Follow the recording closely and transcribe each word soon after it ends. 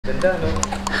Ganda, no?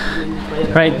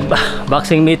 Right,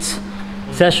 boxing meets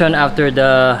session after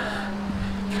the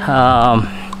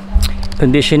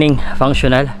conditioning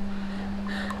functional.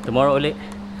 Tomorrow ulit.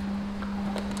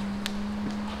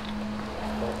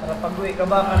 Para pag-uwi ka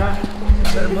ba ka na?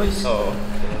 Sir boys? Oo.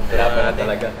 Hirapan na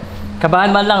talaga.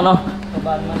 Kabahan man lang, no?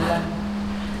 Kabahan man lang.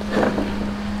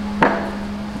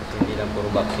 Hindi lang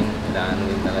puro boxing. Kailangan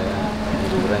din talaga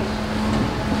endurance.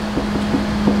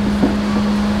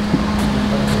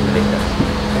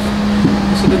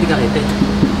 Siguro di ka kita eh.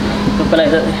 Ito pala,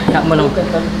 yak mo lang.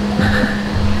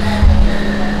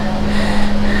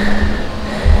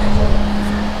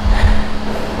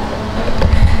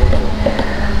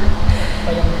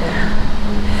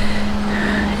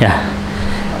 Yeah.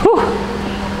 Whew!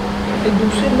 Eh,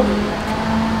 12 lang.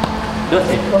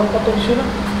 12? Parang 14 lang.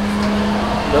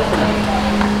 12 lang.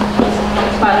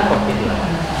 Parang 14 lang.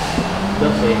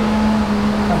 12.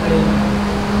 Complain.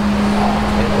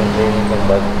 Complain ng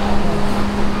bag.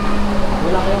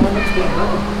 Wala kayong manok steel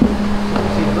bag.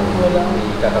 Steel bag wala.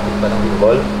 Ikakapit pa ng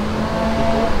ball.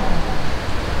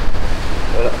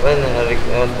 Wala pa yun. Nangarik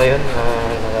tayo yun.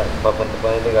 Papanta pa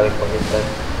nila. Galing Pakistan.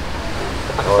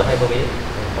 Ako sa kayo bumili?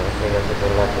 Pakistan kasi ito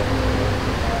lahat yun.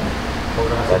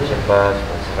 Fashion pass.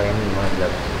 Saka yun yung mga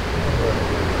gloves.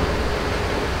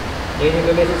 Yun yung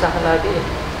gagawin sa akin lagi eh.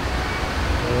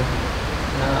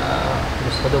 Na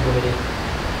gusto ko daw bumili.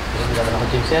 Hindi naman ako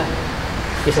gym siya.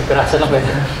 Isang piraso lang pwede.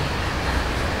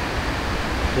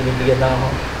 Binibigyan lang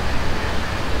ako.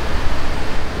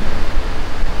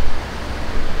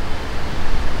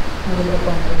 Wala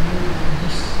pang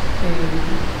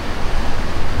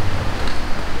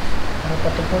ano pa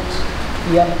ito po?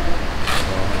 Yan.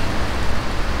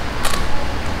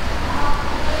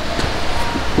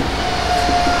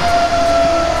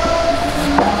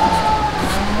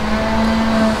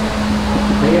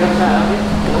 Nahirap sa amin.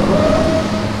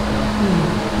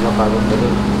 Napagod na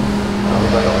doon. Ako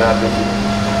ba nung grabe siya?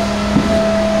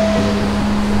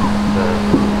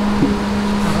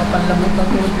 Nakapanlamot ang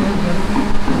tulad niya.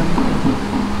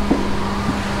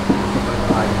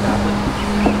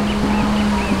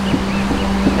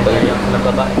 Kaya yung ng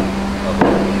babae.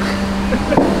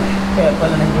 Kaya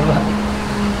pala ng babae.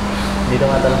 Hindi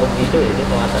tumatalabog dito eh. Hindi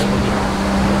tumatalabog dito.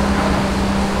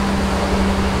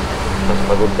 Mas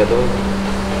pagod ka doon.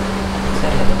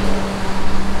 Sana ba?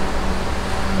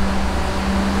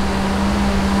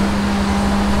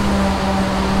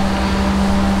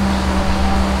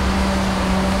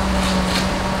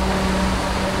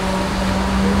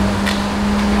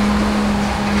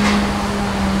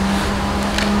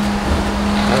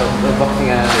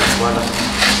 Boxing nga wala.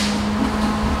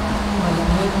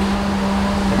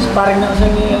 Sparring na kasi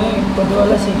ng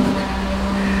Padualas eh.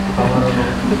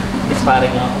 Pamarunong.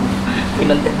 Sparring ako.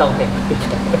 Pinantit ako eh.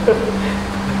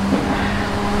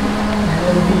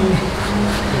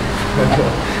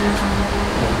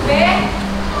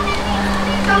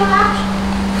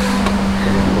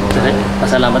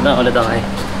 Pasalamat na ulit ako eh.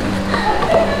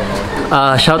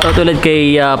 Shoutout ulit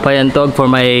kay Payantog for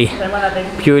my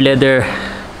pure leather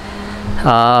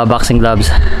boxing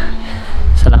gloves.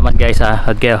 Salamat guys ha.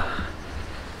 Hot kayo.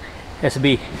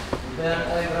 SB.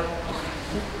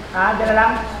 Dala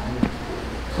lang.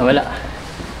 Nawala.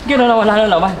 Gano'n nawala na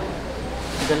naman.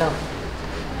 Dalaw.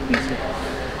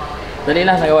 Dali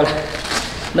lang, nawala.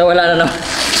 Nawala na naman.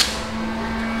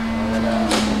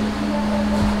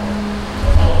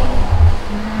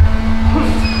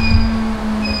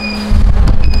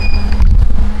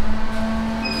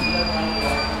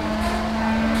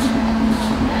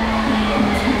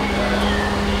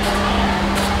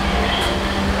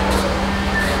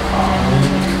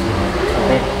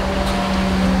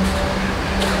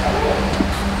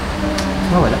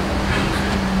 Wala.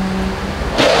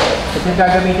 Ito yung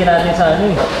gagamitin natin sa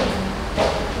ano eh.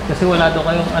 Kasi wala doon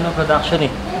kayong ano, production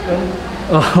eh.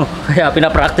 Oh, kaya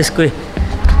pinapractice ko eh.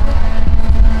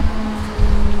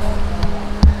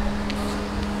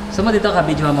 So dito ka,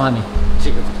 video mo kami.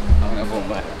 Sige. Ako na po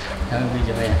ba? Kami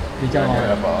video kaya. Video mo.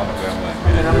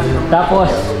 Tapos,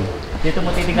 dito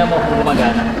mo titignan mo kung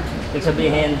gumagana. Ibig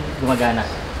sabihin, gumagana.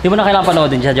 Hindi mo na kailangan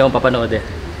panoodin siya, diyan mo papanood eh.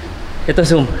 Ito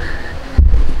zoom.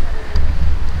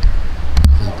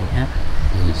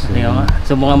 Tingnan nga.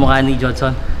 Sumo nga mukha ni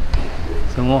Johnson.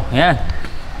 Sumo. Yan.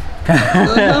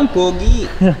 Ang pogi.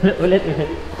 Ulit.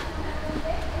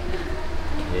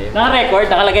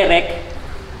 Naka-record. Nakalagay rec.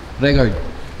 Record.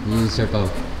 Yung Sir Pow.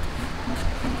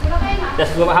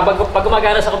 Tapos pag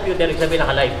gumagana sa computer, ibig sabihin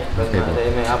naka-live. Okay po.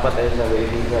 May apat tayo sa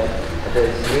waiting sa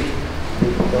sleep.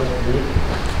 Sleep.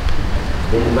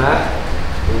 Then back.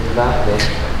 Then back. Then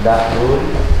back rule.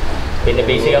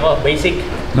 Basic ako. Basic.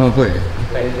 No po eh.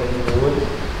 Then rule.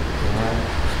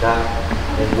 Back.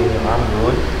 Then bring your arm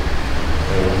roll.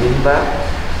 Okay, lean back.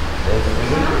 Then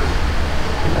sleep.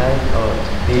 And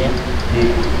deep.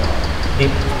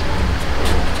 Deep.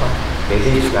 Okay,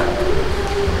 deep back.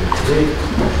 Deep.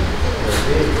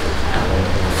 Deep.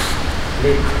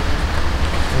 Sleep.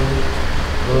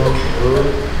 Roll.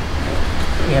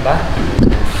 Iya ba?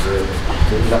 Good.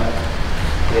 Lean back.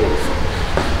 Okay.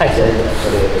 Ay, sorry.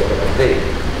 Okay.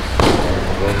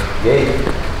 Okay.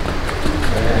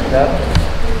 Hands up.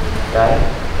 Right.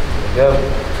 Go.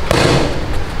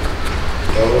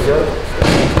 Double jump.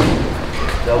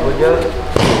 Double jump.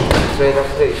 Straight up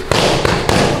straight.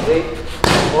 Straight.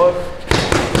 Forward.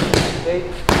 Straight.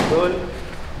 Roll.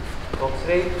 Walk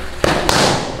straight.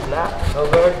 Black. No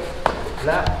guard.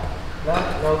 Black.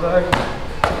 No guard.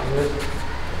 Good.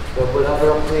 Double up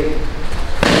rock straight.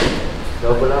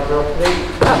 Double up rock straight.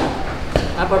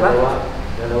 Apa ba?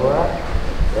 Dalawa.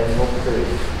 Then walk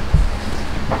straight.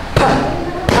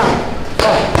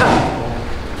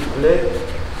 Ulit.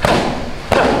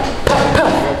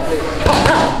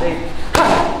 Straight.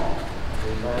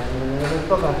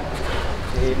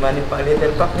 Si Manny pa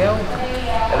little pack niyo.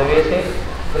 Elevated.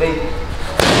 Straight.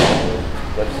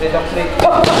 Straight up straight.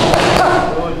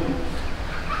 Roll.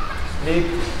 Sleep.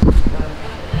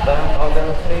 Down. Out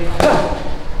down straight.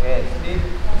 Okay. Sleep.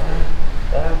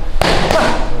 Down.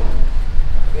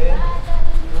 Okay.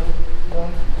 Down.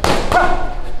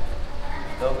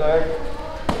 Low guard.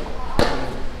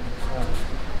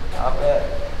 Up it.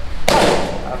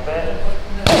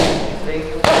 Straight.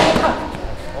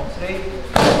 Walk straight.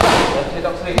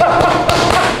 Up straight.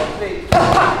 Walk straight.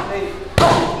 Straight.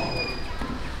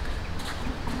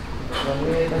 1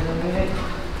 minute.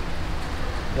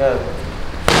 Yeah.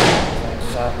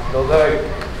 Low guard.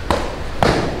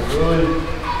 Roll.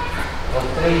 Walk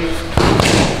straight.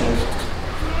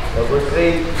 Double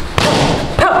straight.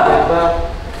 Step back.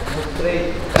 Move straight.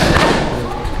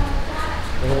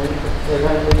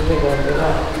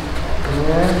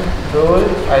 Roll.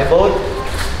 Eye bolt.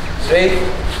 Straight.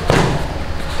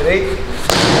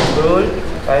 Roll.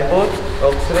 Eye bolt.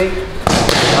 Walk straight.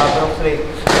 Walk straight.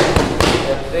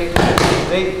 Step straight.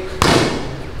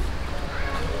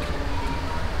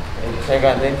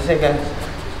 20 seconds.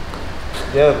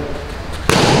 Jump.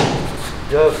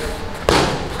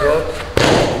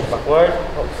 Backward.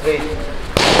 Walk straight.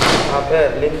 Upper.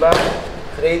 Lean back.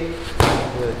 Straight.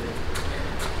 Good.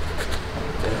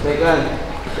 10 seconds.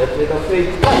 Left leg up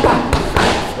straight.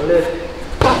 Ulit.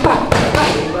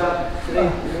 Lean back.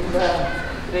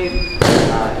 Straight.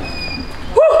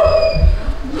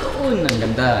 Yun, ang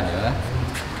ganda, di ba?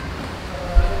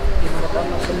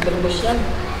 Sandarbos yan.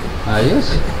 Ayos.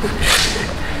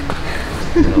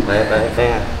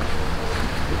 Kaya.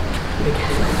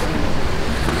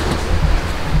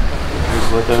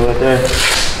 Water.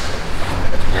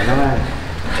 Yan naman.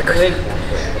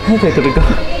 Okay, tubig ko.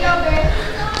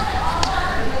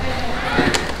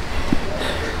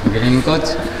 Magaling yung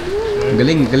coach.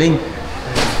 Galing.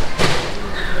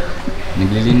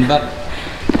 Naglilin back.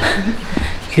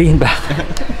 Clean back.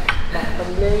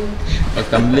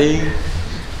 Pagtumbling.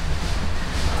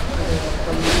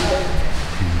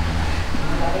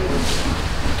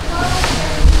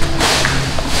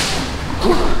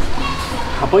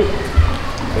 Apoy.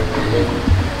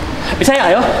 Bisaya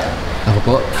kayo? Ako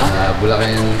po,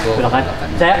 Bulacan po. Bulacan?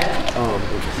 Bisaya? Oh,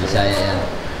 Bisaya yan.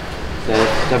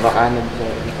 sa Bacanod.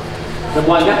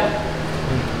 Nabuhan ka?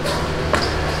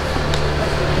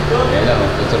 Kaya lang,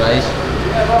 authorize.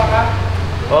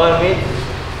 Oh, meat.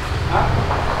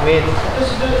 Meat.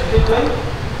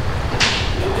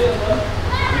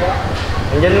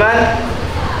 Andiyan man?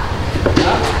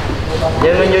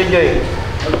 Andiyan man, Joy.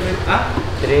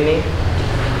 Trini.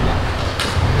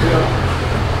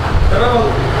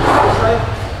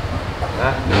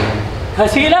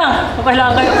 Sige lang, kung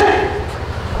kailangan kayo.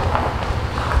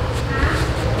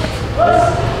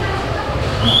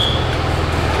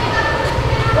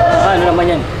 Ano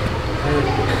naman yan?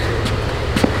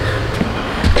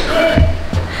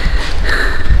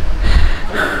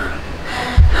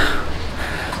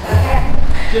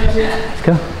 Let's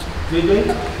go.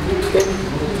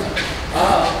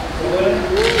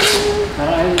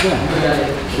 Parang ayun dito.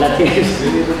 Latis.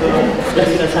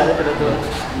 Latis na sana ito na ito.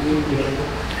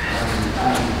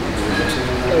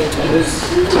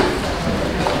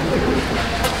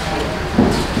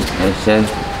 Yes, yan.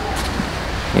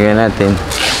 Iwan natin.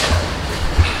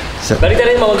 Balik na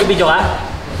rin mo, mag-video ka?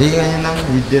 Hindi, ganyan lang.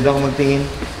 Dito ako magtingin.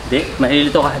 Hindi,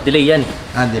 mahilito ka. Delay yan.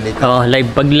 Delay ka. Oo, live.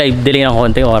 Pag live, delay ng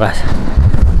konting oras.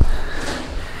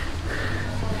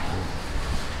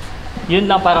 Yun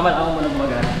lang para man ako muna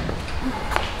gumagana.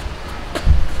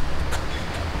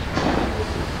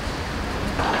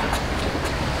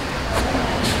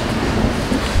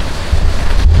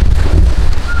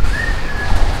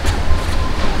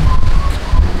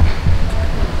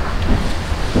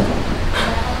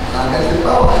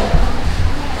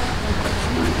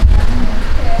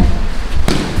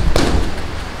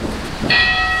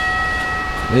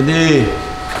 Ready.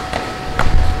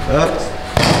 Up.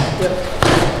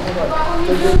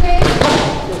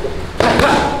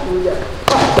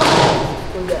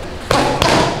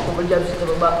 Jab sa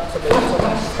baba, sabay sa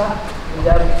taas.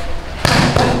 Jab.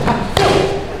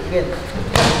 Again.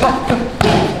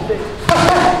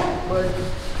 Bird.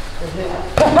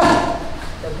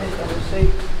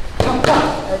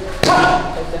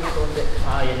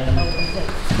 Yan na naman.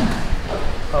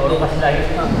 Pauro kasi lagi.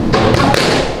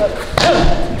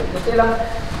 Kasi lang.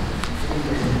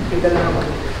 Kita na naman.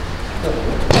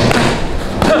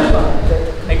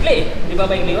 Maikli. Di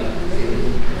ba maikli ko?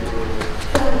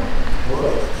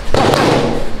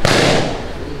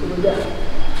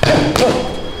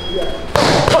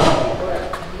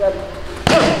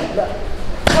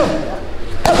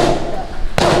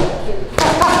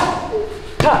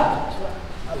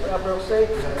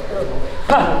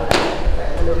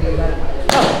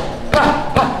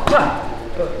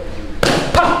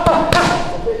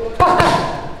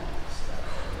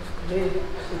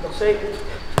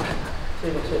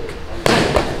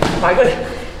 Pagod.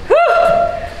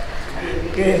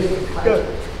 Okay, go.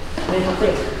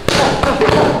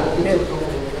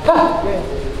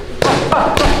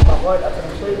 Backward, up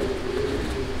and straight.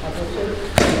 Up and straight.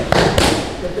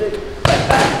 Good.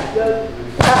 Good.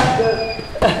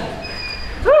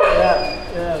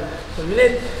 Yeah. 1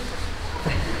 minute.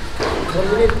 1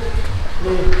 minute.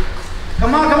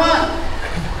 Come on.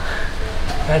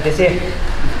 That's it.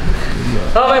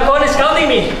 Oh, my phone is counting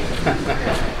me.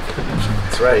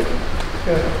 That's right.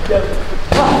 Good.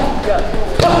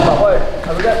 Backward.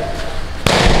 Up and down.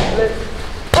 Good.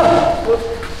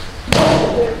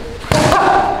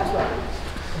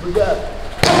 Good job.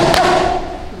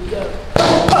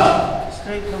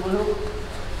 Straight, double hook.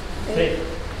 Straight.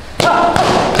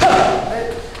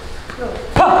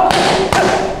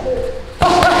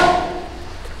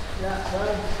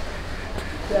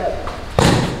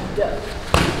 Yeah.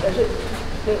 That's it.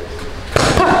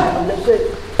 That's it.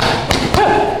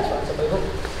 Sabay hook.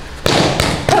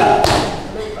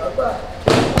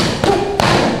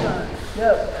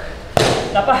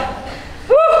 Napa?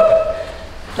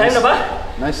 Time na ba?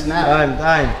 Nice snap.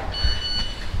 Time.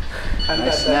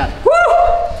 Nice snap.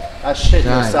 Ah shit,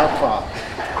 you're southpaw.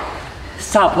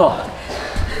 Sapo.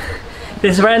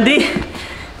 This is Randy.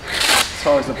 That's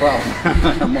always the problem.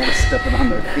 I'm always stepping on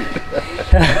their feet.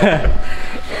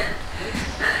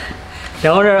 The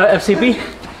owner of FCP.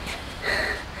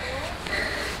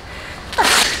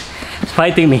 He's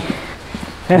fighting me.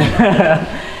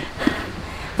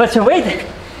 What's your weight?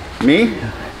 Me?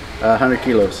 100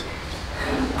 kilos.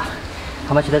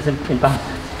 How much does it in pounds?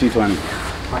 220.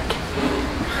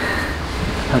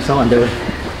 I'm so underweight.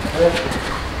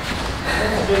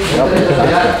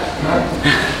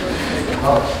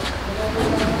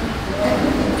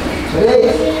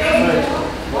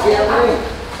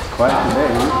 Quiet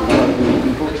today, huh? A lot of good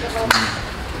people.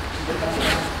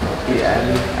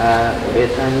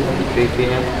 Bedtime 3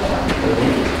 p.m.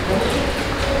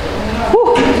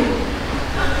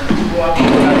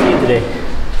 Not eat today.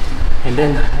 And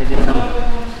then I did some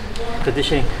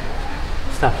conditioning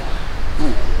stuff.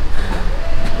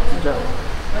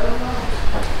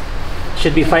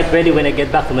 Should be fight ready when I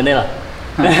get back to Manila.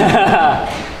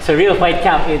 It's a real fight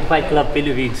camp in Fight Club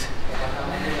Philippines.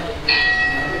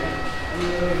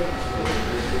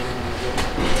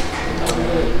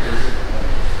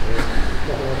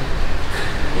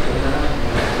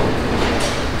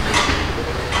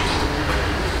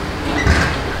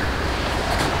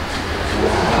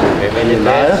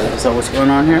 Live? Is that what's going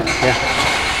on here? Yeah.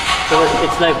 So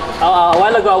it's live. A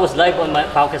while ago I was live on my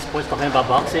Powcast Sports talking about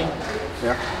boxing.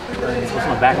 Yeah. This was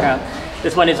my background.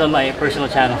 This one is on my personal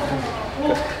channel.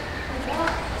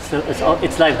 So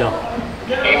it's live though.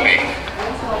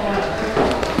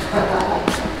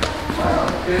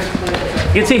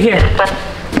 You can see here.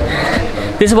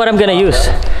 This is what I'm gonna use.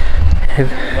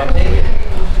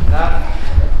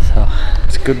 So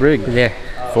It's a good rig. there.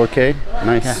 4K.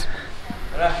 Nice.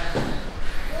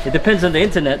 It depends on the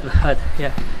internet, but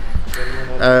yeah.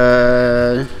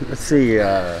 Let's see.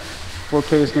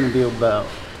 4K is going to be about.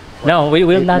 No, we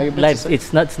will not megabits a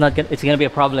live. second? It's gonna be a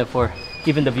problem for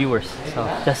even the viewers. So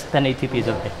just 1080p is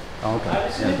okay. Oh, okay.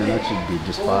 Yeah, then that should be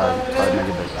just 5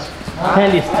 megabits.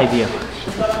 10 is ideal.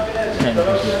 10 is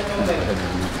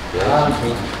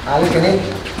ideal.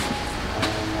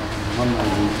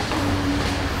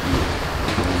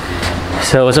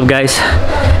 So what's up, guys?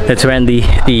 That's Randy,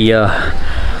 the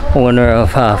owner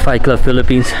of Fight Club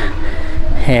Philippines,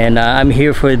 and I'm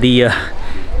here for the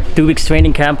 2 weeks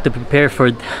training camp to prepare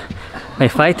for my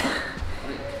fight.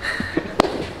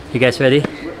 You guys ready?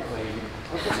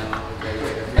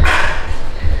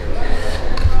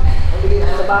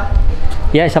 pa?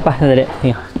 Yeah, isa pa. Sandali.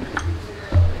 Here.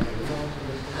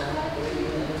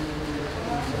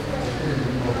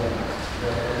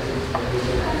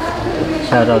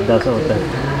 Shout out daw sa hotel.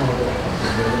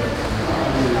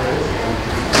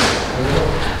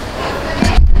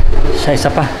 Isa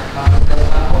pa.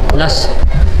 Last.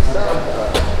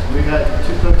 We got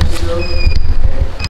 2 cookies to go.